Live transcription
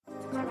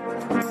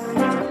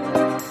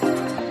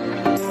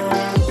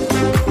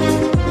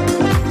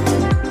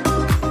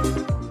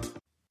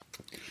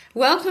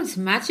Welcome to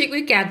Magic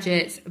with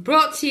Gadgets,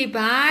 brought to you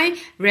by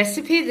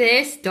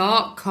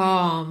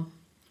RecipeThis.com.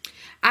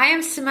 I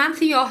am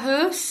Samantha, your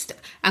host,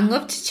 and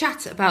love to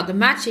chat about the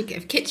magic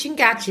of kitchen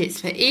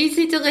gadgets for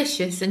easy,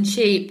 delicious and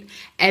cheap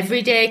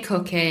everyday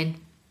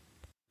cooking.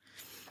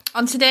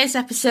 On today's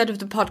episode of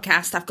the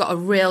podcast, I've got a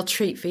real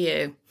treat for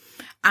you.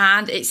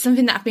 And it's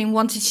something that I've been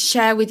wanting to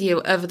share with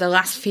you over the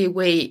last few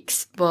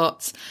weeks.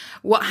 But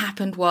what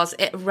happened was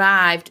it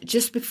arrived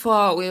just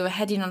before we were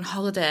heading on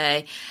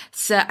holiday.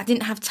 So I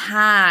didn't have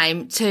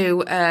time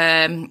to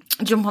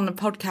jump on the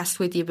podcast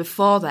with you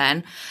before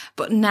then.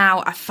 But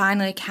now I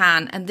finally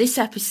can. And this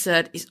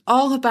episode is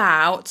all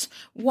about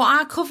what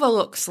our cover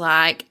looks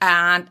like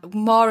and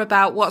more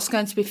about what's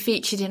going to be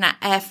featured in our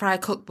air fryer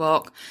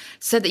cookbook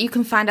so that you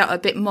can find out a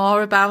bit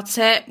more about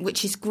it,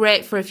 which is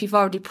great for if you've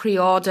already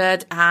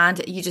pre-ordered and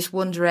you're just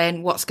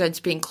wondering what's going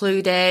to be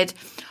included,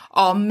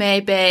 or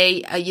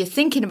maybe you're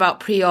thinking about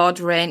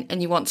pre-ordering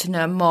and you want to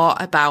know more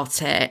about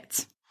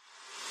it.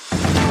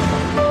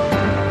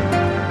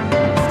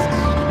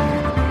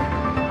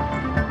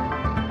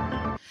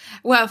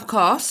 Well, of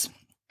course,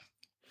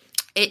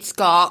 it's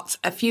got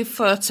a few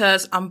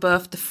photos on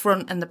both the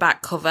front and the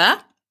back cover.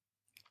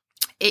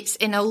 It's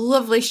in a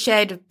lovely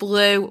shade of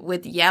blue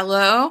with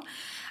yellow.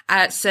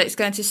 So it's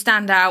going to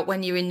stand out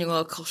when you're in your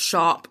local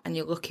shop and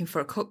you're looking for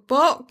a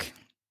cookbook.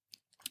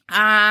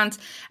 And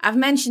I've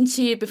mentioned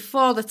to you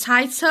before the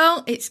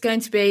title, it's going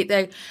to be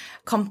the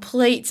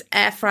Complete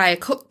Air Fryer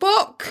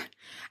Cookbook.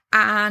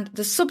 And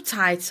the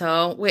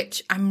subtitle,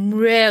 which I'm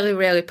really,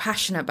 really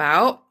passionate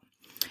about,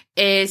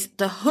 is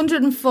the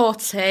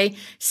 140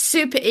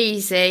 super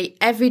easy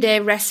everyday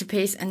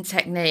recipes and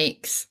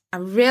techniques. I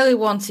really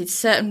wanted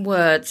certain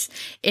words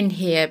in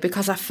here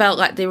because I felt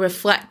like they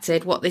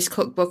reflected what this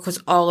cookbook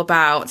was all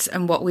about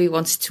and what we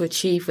wanted to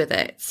achieve with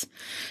it.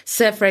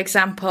 So, for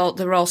example,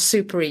 they're all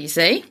super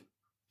easy.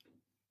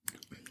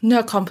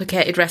 No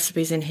complicated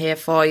recipes in here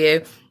for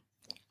you.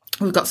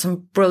 We've got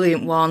some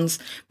brilliant ones.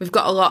 We've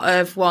got a lot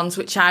of ones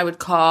which I would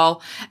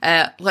call,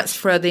 let's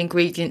throw the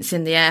ingredients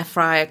in the air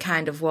fryer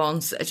kind of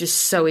ones that are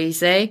just so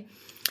easy.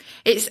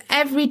 It's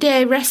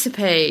everyday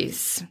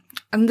recipes.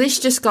 And this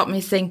just got me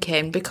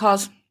thinking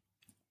because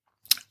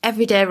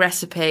everyday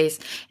recipes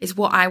is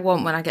what I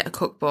want when I get a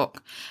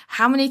cookbook.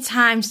 How many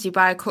times do you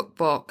buy a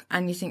cookbook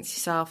and you think to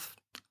yourself,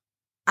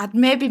 I'd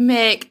maybe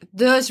make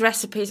those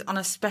recipes on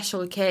a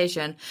special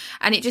occasion,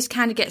 and it just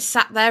kind of gets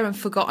sat there and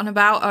forgotten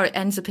about, or it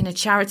ends up in a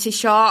charity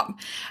shop.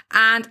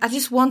 And I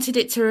just wanted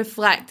it to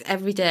reflect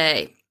every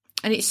day.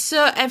 And it's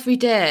so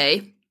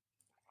everyday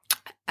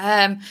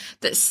that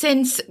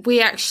since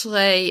we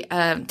actually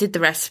did the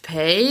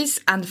recipes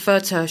and the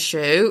photo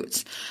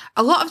shoot,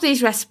 a lot of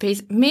these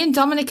recipes, me and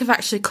Dominic have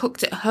actually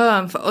cooked at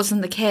home for us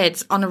and the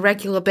kids on a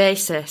regular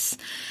basis.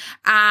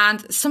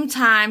 And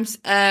sometimes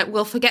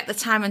we'll forget the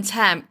time and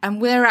temp,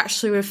 and we're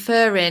actually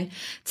referring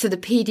to the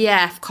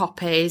PDF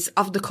copies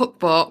of the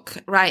cookbook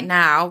right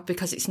now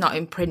because it's not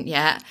in print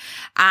yet.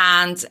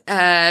 And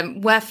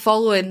we're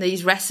following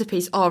these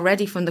recipes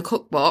already from the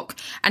cookbook,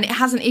 and it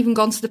hasn't even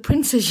gone to the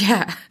printers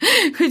yet,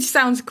 which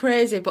sounds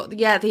crazy. But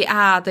yeah, they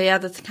are. They are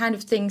the kind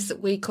of things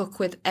that we cook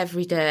with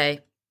every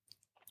day.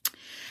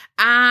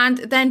 And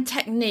then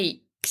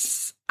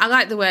techniques. I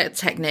like the word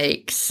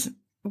techniques.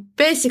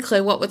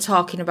 Basically, what we're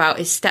talking about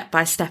is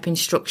step-by-step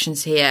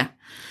instructions here.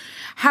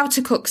 How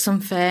to cook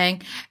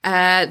something,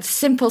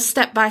 simple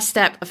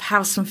step-by-step of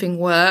how something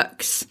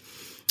works.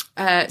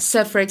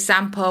 So, for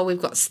example,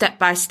 we've got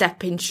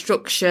step-by-step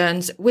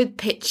instructions with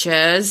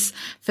pictures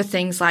for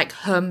things like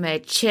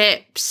homemade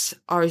chips,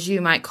 or as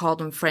you might call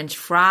them, French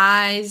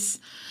fries,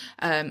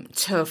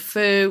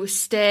 tofu,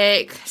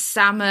 steak,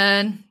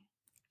 salmon,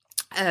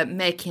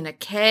 making a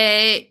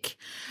cake,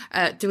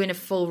 doing a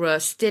full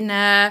roast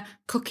dinner,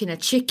 cooking a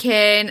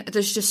chicken.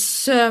 There's just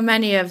so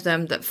many of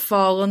them that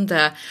fall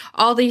under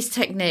all these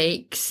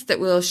techniques that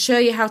we'll show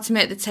you how to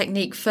make the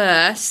technique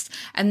first,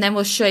 and then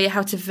we'll show you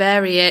how to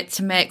vary it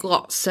to make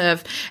lots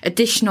of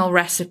additional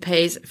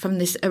recipes from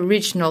this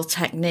original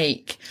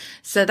technique.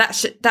 So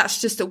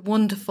that's just a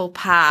wonderful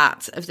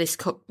part of this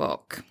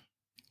cookbook.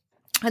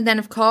 And then,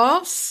 of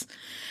course,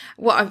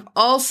 what I've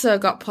also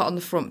got put on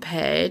the front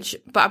page,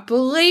 but I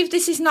believe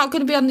this is not going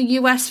to be on the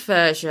US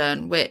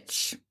version,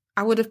 which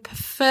I would have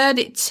preferred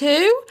it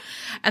to,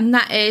 and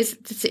that is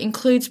that it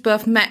includes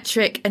both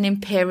metric and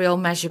imperial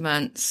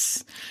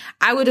measurements.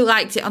 I would have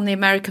liked it on the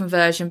American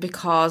version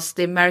because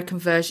the American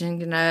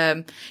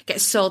version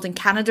gets sold in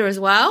Canada as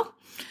well.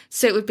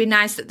 So it would be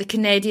nice that the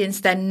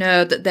Canadians then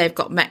know that they've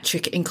got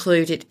metric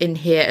included in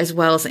here as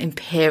well as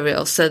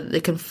imperial, so that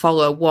they can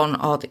follow one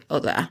or the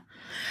other.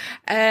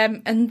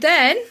 And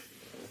then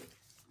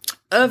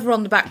over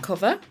on the back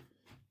cover,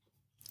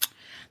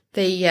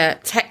 The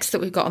text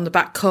that we've got on the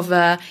back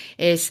cover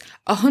is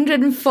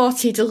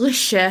 140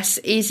 delicious,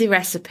 easy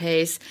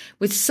recipes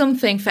with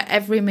something for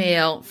every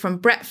meal, from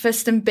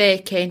breakfast and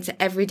baking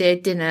to everyday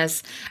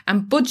dinners,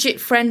 and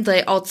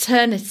budget-friendly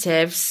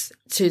alternatives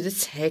to the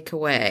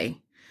takeaway.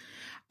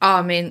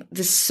 I mean,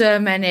 there's so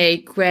many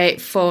great,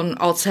 fun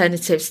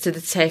alternatives to the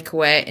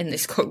takeaway in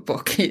this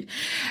cookbook.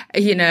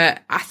 You know,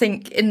 I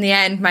think in the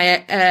end,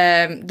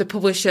 the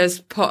publishers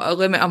put a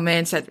limit on me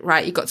and said,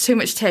 right, you've got too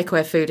much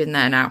takeaway food in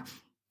there now.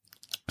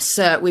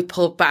 So we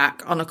pulled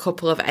back on a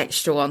couple of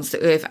extra ones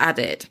that we've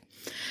added.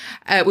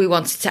 We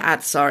wanted to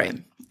add,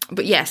 sorry.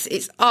 But yes,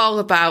 it's all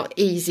about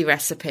easy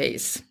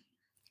recipes.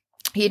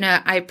 You know,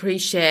 I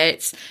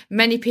appreciate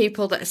many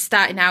people that are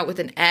starting out with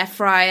an air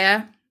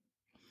fryer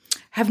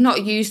have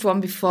not used one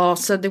before,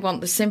 so they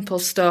want the simple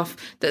stuff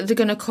that they're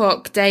going to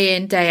cook day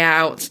in, day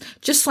out,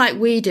 just like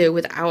we do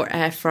with our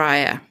air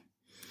fryer.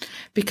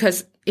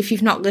 Because if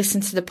you've not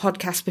listened to the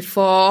podcast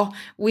before,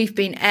 we've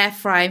been air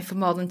frying for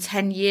more than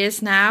 10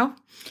 years now.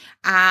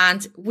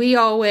 And we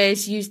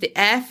always use the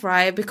air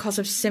fryer because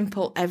of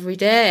simple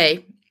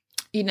everyday.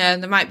 You know,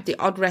 there might be the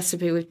odd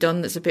recipe we've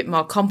done that's a bit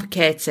more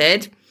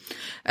complicated,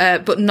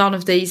 but none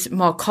of these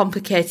more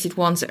complicated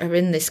ones that are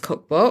in this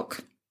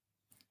cookbook.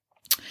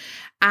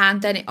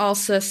 And then it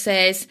also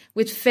says,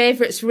 with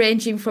favourites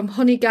ranging from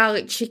honey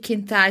garlic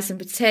chicken thighs and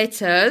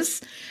potatoes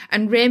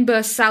and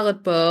rainbow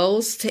salad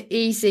bowls to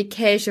easy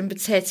Cajun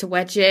potato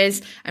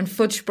wedges and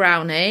fudge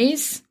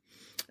brownies,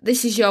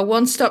 this is your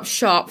one-stop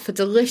shop for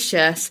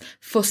delicious,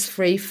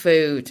 fuss-free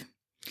food.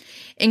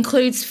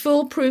 Includes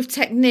foolproof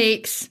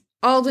techniques,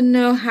 all the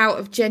know-how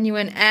of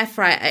genuine air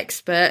fryer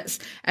experts,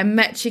 and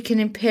metric and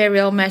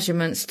imperial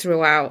measurements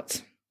throughout.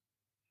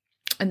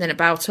 And then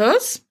about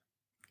us.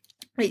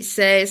 It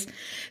says,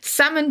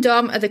 Sam and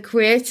Dom are the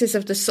creators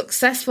of the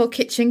successful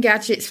Kitchen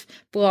Gadgets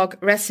blog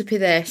Recipe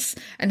This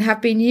and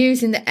have been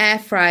using the air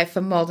fryer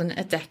for more than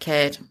a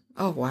decade.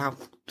 Oh, wow.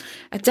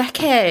 A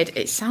decade.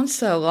 It sounds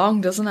so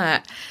long, doesn't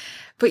it?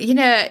 But, you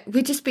know,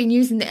 we've just been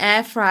using the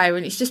air fryer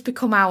and it's just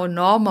become our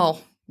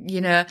normal. You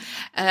know,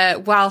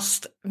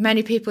 whilst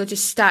many people are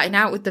just starting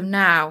out with them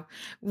now,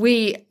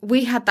 we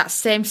had that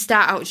same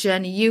start out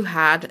journey you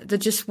had. There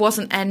just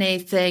wasn't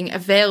anything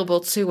available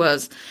to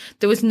us.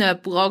 There was no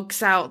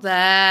blogs out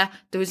there.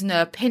 There was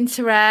no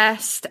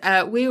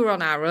Pinterest. We were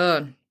on our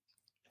own.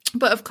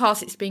 But of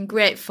course, it's been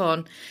great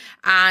fun,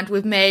 and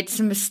we've made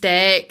some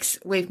mistakes.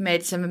 We've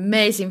made some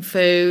amazing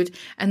food,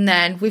 and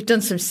then we've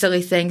done some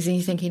silly things, and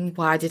you're thinking,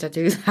 why did I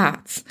do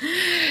that?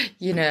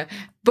 You know,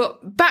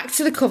 but back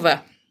to the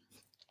cover.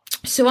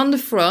 So on the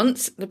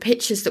front, the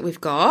pictures that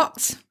we've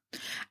got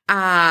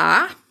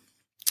are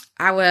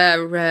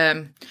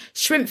our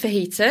shrimp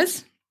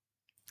fajitas.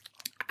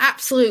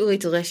 Absolutely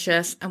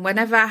delicious. And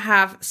whenever I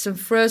have some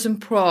frozen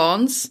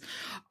prawns,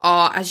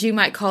 or as you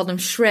might call them,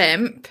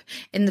 shrimp,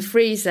 in the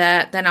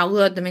freezer, then I'll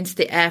load them into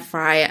the air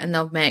fryer and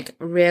they'll make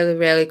really,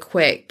 really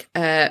quick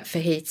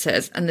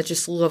fajitas, and they're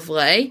just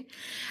lovely.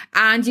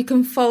 And you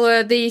can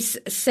follow these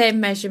same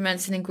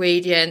measurements and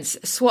ingredients.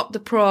 Swap the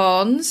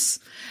prawns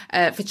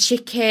for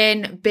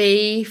chicken,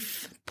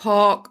 beef,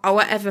 pork, or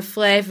whatever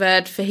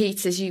flavoured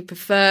fajitas you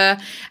prefer.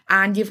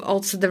 And you've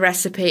altered the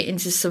recipe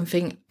into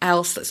something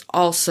else that's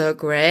also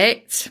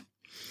great.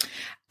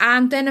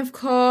 And then, of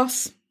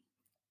course,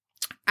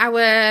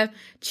 our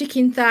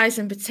chicken thighs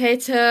and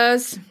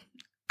potatoes,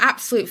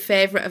 absolute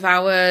favourite of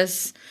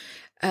ours.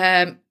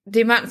 The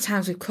amount of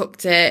times we've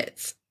cooked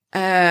it,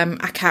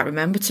 I can't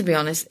remember, to be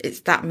honest. It's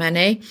that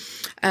many.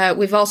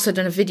 We've also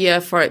done a video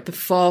for it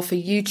before for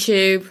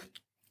YouTube,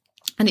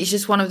 and it's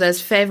just one of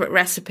those favourite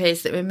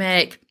recipes that we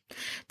make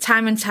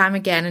time and time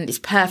again, and it's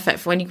perfect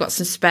for when you've got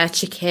some spare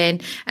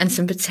chicken and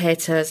some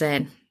potatoes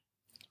in.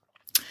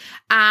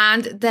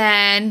 And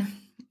then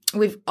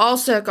we've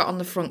also got on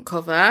the front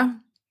cover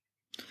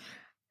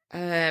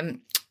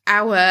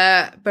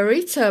our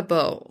burrito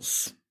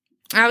bowls.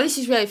 Now, this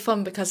is really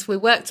fun because we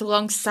worked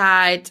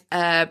alongside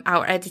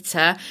our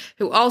editor,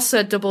 who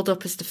also doubled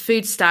up as the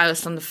food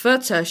stylist on the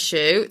photo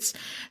shoot,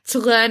 to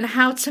learn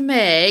how to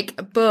make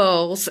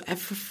bowls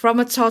from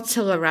a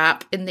tortilla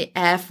wrap in the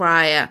air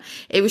fryer.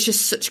 It was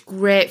just such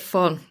great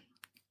fun.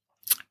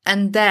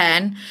 And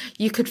then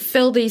you could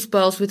fill these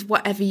bowls with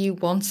whatever you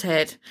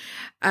wanted.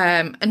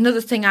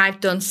 Another thing I've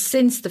done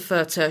since the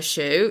photo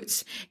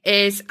shoot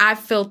is I've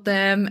filled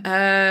them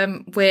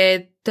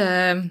with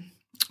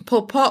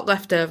pulled pork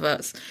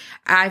leftovers.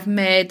 I've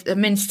made a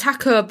minced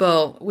taco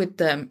bowl with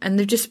them, and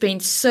they've just been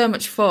so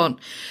much fun.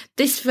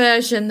 This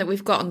version that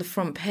we've got on the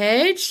front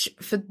page,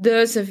 for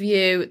those of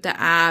you that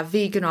are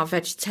vegan or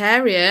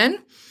vegetarian,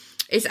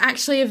 is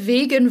actually a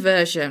vegan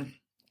version,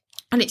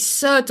 and it's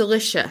so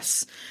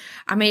delicious.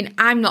 I mean,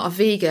 I'm not a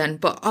vegan,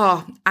 but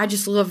I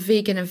just love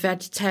vegan and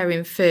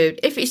vegetarian food.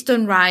 If it's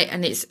done right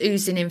and it's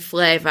oozing in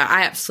flavour,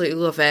 I absolutely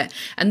love it.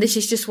 And this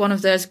is just one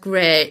of those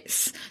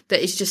greats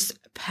that is just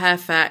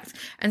perfect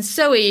and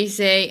so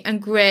easy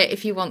and great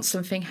if you want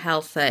something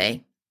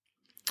healthy.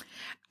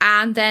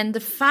 And then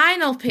the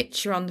final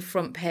picture on the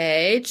front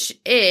page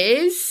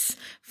is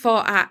for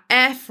our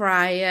air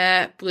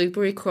fryer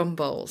blueberry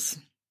crumbles.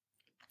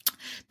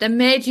 They're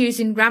made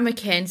using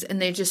ramekins and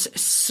they're just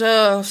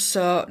so,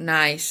 so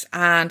nice.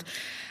 And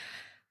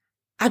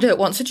I don't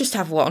want to just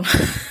have one.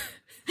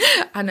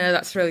 I know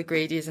that's really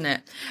greedy, isn't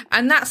it?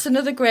 And that's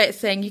another great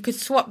thing. You could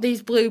swap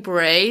these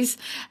blueberries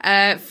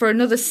for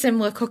another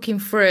similar cooking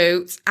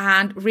fruit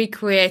and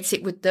recreate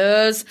it with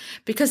those,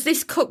 because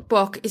this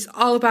cookbook is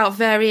all about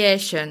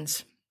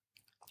variations.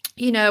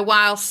 You know,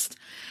 whilst,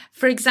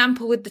 for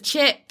example, with the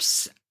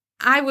chips,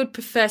 I would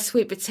prefer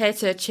sweet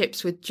potato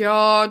chips with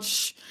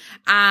George,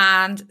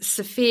 and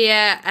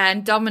Sophia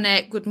and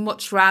Dominic would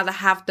much rather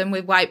have them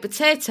with white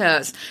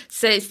potatoes.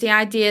 So it's the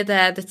idea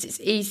there that it's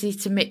easy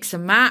to mix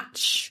and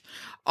match.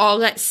 Or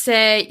let's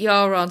say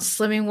you're on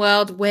Slimming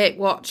World, Weight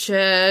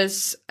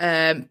Watchers,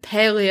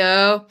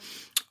 Paleo,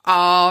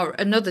 or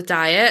another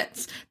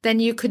diet, then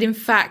you could in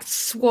fact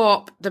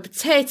swap the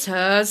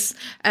potatoes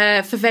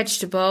for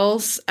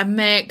vegetables and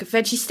make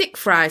veggie stick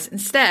fries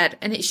instead.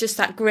 And it's just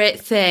that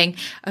great thing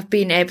of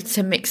being able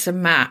to mix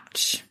and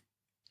match.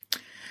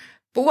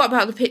 But what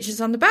about the pictures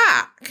on the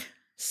back?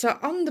 So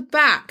on the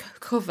back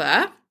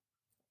cover,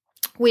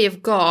 we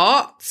have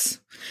got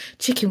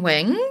chicken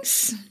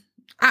wings.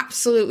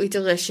 Absolutely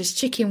delicious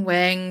chicken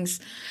wings.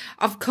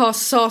 Of course,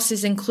 sauce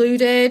is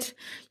included.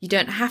 You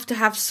don't have to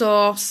have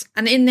sauce.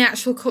 And in the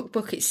actual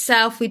cookbook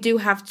itself, we do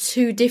have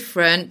 2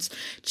 different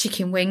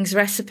chicken wings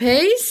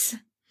recipes,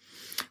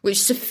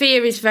 which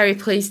Sophia is very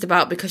pleased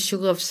about because she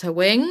loves her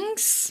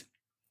wings.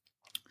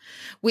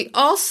 We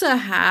also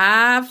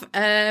have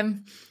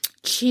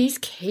cheese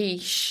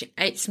quiche.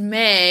 It's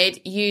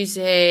made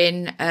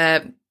using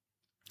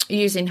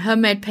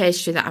homemade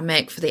pastry that I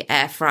make for the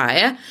air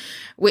fryer,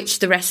 which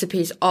the recipe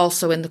is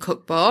also in the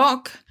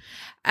cookbook.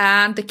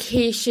 And the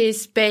quiche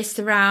is based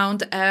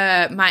around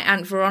my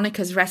Aunt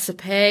Veronica's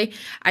recipe.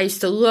 I used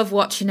to love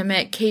watching her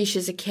make quiche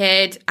as a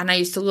kid, and I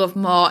used to love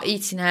more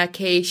eating her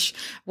quiche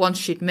once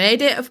she'd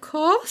made it, of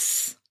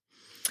course.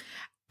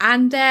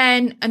 And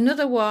then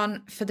another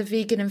one for the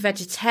vegan and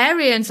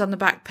vegetarians on the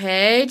back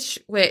page,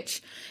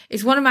 which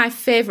is one of my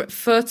favourite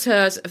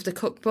photos of the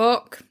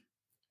cookbook.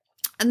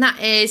 And that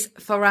is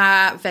for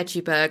our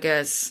veggie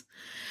burgers.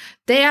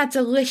 They are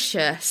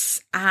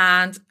delicious,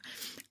 and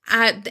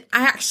I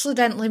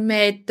accidentally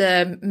made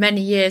them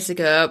many years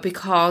ago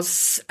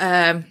because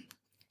I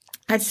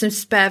had some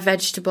spare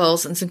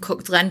vegetables and some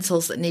cooked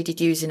lentils that needed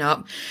using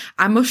up.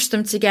 I mushed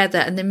them together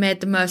and they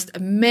made the most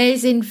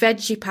amazing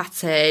veggie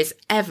patés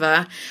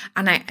ever,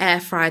 and I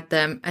air fried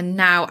them, and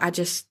now I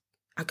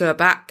go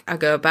back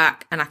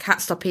and I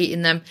can't stop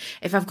eating them.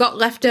 If I've got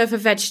leftover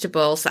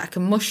vegetables that I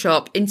can mush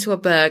up into a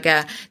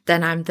burger,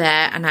 then I'm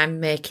there and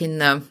I'm making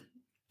them.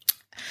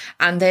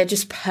 And they're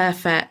just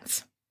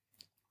perfect.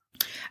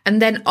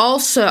 And then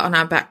also on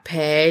our back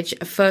page,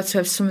 a photo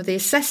of some of the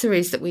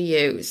accessories that we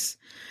use.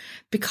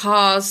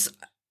 Because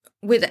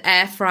with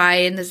air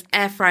frying, there's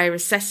air fryer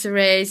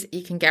accessories,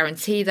 you can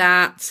guarantee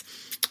that.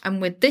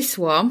 And with this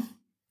one,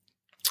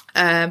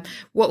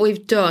 what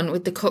we've done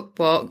with the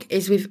cookbook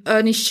is we've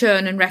only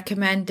shown and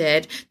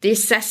recommended the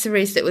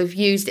accessories that we've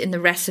used in the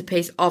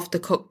recipes of the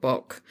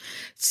cookbook,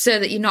 so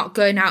that you're not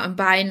going out and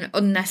buying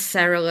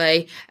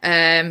unnecessarily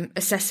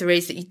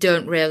accessories that you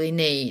don't really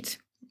need.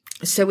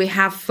 So we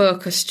have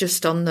focused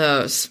just on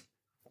those.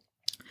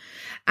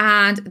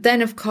 And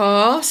then, of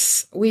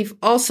course, we've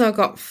also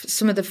got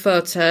some of the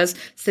photos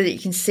so that you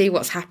can see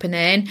what's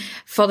happening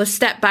for the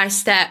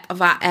step-by-step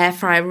of our air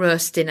fry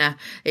roast dinner.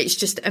 It's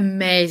just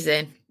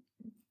amazing.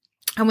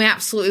 And we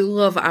absolutely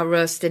love our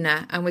roast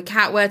dinner, and we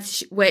can't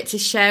wait to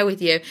share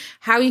with you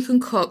how you can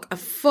cook a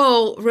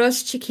full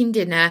roast chicken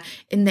dinner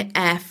in the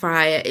air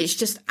fryer. It's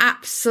just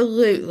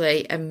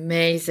absolutely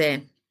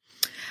amazing.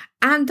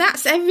 And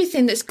that's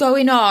everything that's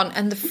going on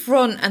in the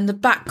front and the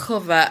back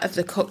cover of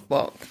the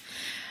cookbook.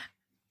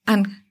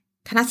 And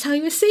can I tell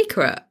you a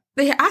secret?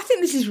 I think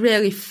this is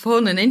really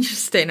fun and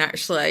interesting,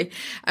 actually.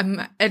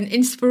 An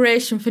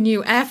inspiration for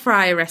new air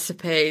fryer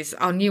recipes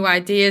or new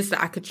ideas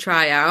that I could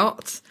try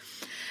out.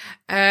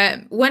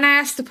 When I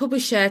asked the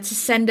publisher to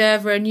send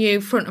over a new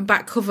front and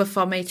back cover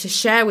for me to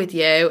share with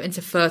you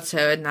into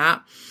photo and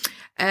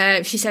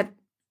that, she said,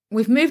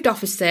 "We've moved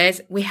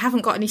offices. We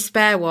haven't got any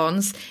spare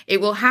ones.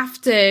 It will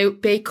have to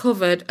be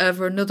covered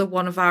over another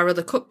one of our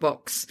other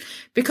cookbooks,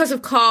 because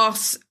of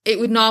course it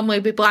would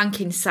normally be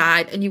blank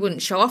inside and you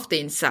wouldn't show off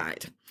the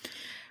inside."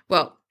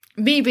 Well,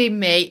 me being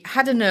me,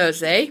 had a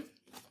nosy,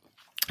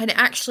 and it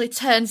actually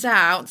turns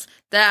out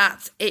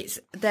that it's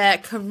their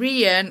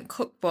Korean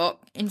cookbook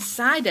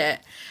inside it.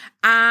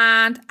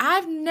 And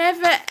I've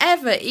never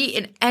ever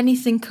eaten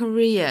anything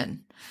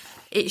Korean.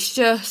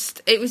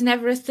 It was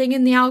never a thing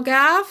in the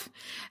Algarve.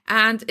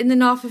 And in the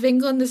north of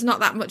England, there's not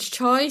that much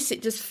choice.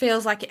 It just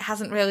feels like it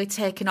hasn't really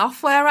taken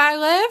off where I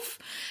live.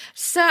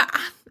 So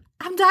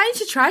I'm dying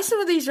to try some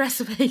of these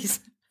recipes.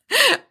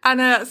 I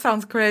know that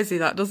sounds crazy,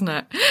 that, doesn't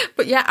it?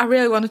 But yeah, I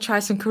really want to try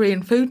some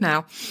Korean food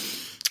now.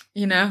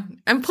 You know,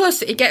 and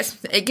plus it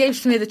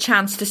gives me the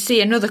chance to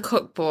see another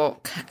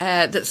cookbook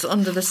that's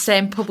under the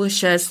same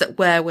publishers that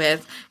we're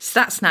with. So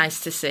that's nice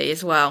to see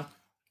as well.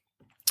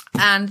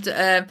 And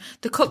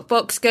the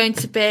cookbook's going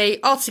to be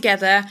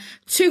altogether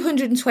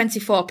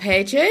 224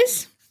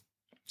 pages.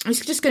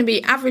 It's just going to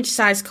be average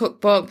size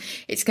cookbook.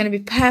 It's going to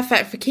be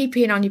perfect for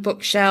keeping on your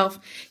bookshelf,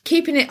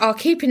 keeping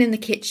in the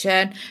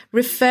kitchen,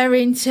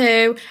 referring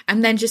to,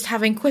 and then just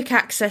having quick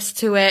access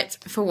to it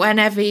for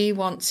whenever you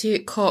want to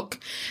cook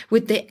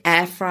with the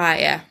air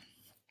fryer.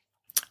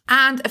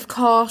 And of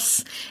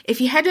course,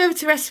 if you head over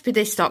to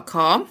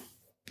recipethis.com,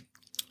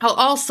 I'll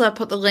also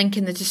put the link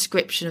in the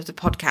description of the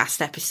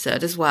podcast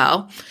episode as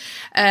well.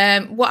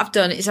 What I've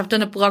done is I've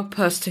done a blog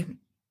post to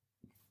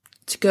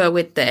go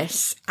with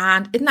this,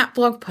 and in that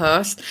blog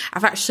post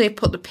I've actually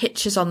put the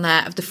pictures on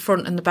there of the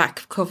front and the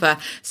back cover,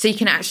 so you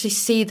can actually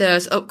see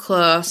those up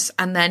close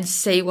and then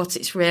see what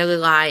it's really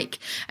like.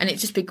 And it'd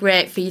just be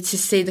great for you to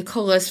see the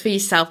colours for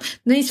yourself,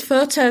 and these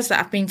photos that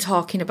I've been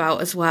talking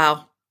about as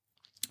well.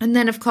 And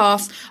then, of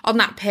course, on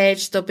that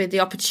page, there'll be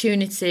the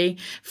opportunity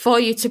for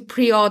you to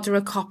pre-order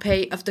a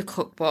copy of the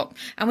cookbook.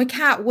 And we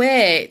can't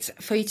wait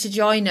for you to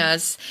join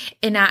us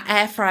in our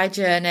air fryer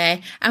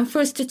journey and for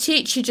us to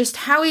teach you just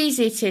how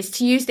easy it is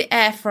to use the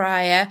air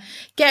fryer,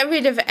 get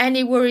rid of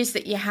any worries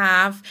that you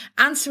have,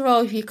 answer all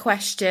of your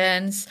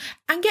questions,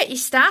 and get you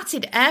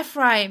started air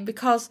frying.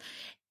 Because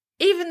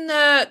even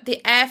though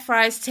the air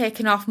fryer's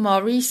taken off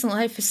more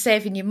recently for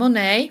saving you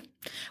money,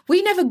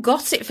 we never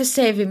got it for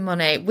saving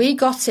money. We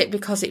got it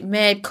because it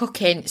made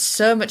cooking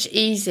so much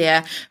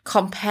easier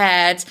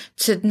compared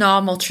to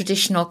normal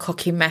traditional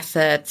cooking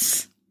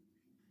methods.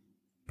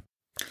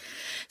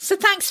 So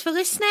thanks for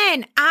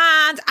listening,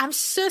 and I'm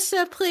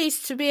so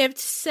pleased to be able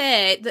to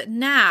say that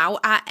now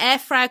our air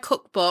fryer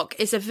cookbook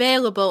is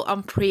available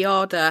on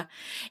pre-order.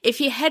 If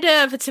you head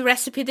over to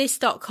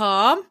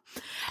recipethis.com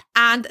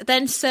and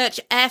then search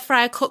air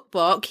fryer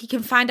cookbook, you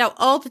can find out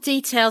all the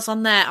details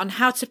on there on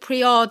how to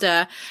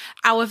pre-order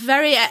our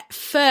very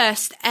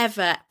first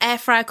ever air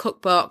fryer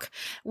cookbook,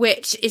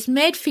 which is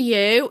made for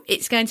you.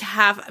 It's going to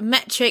have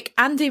metric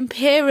and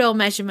imperial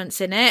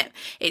measurements in it.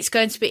 It's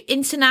going to be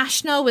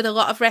international with a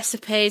lot of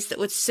recipes that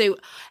would suit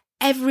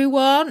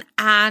everyone,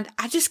 and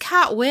I just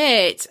can't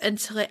wait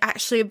until it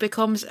actually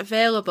becomes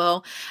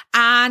available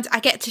and I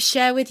get to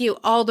share with you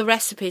all the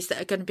recipes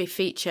that are going to be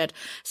featured.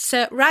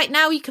 So right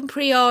now you can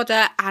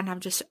pre-order, and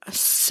I'm just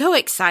so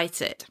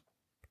excited.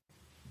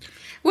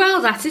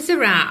 Well, that is a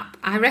wrap.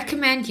 I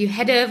recommend you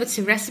head over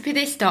to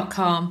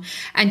recipethis.com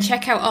and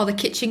check out all the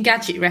kitchen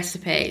gadget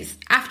recipes.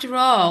 After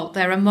all,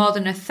 there are more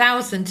than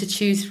 1,000 to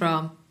choose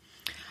from.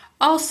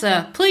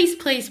 Also, please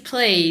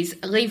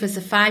leave us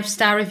a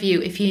 5-star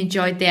review if you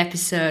enjoyed the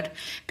episode,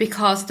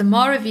 because the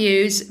more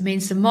reviews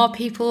means the more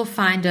people will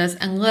find us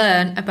and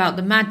learn about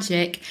the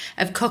magic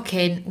of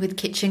cooking with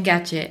kitchen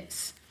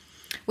gadgets.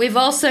 We've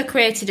also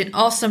created an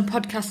awesome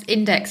podcast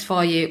index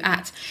for you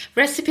at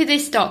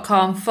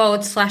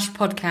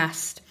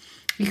recipethis.com/podcast.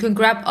 You can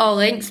grab all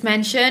links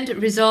mentioned,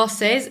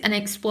 resources, and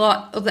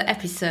explore other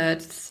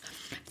episodes.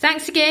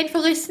 Thanks again for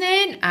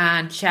listening,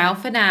 and ciao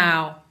for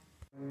now.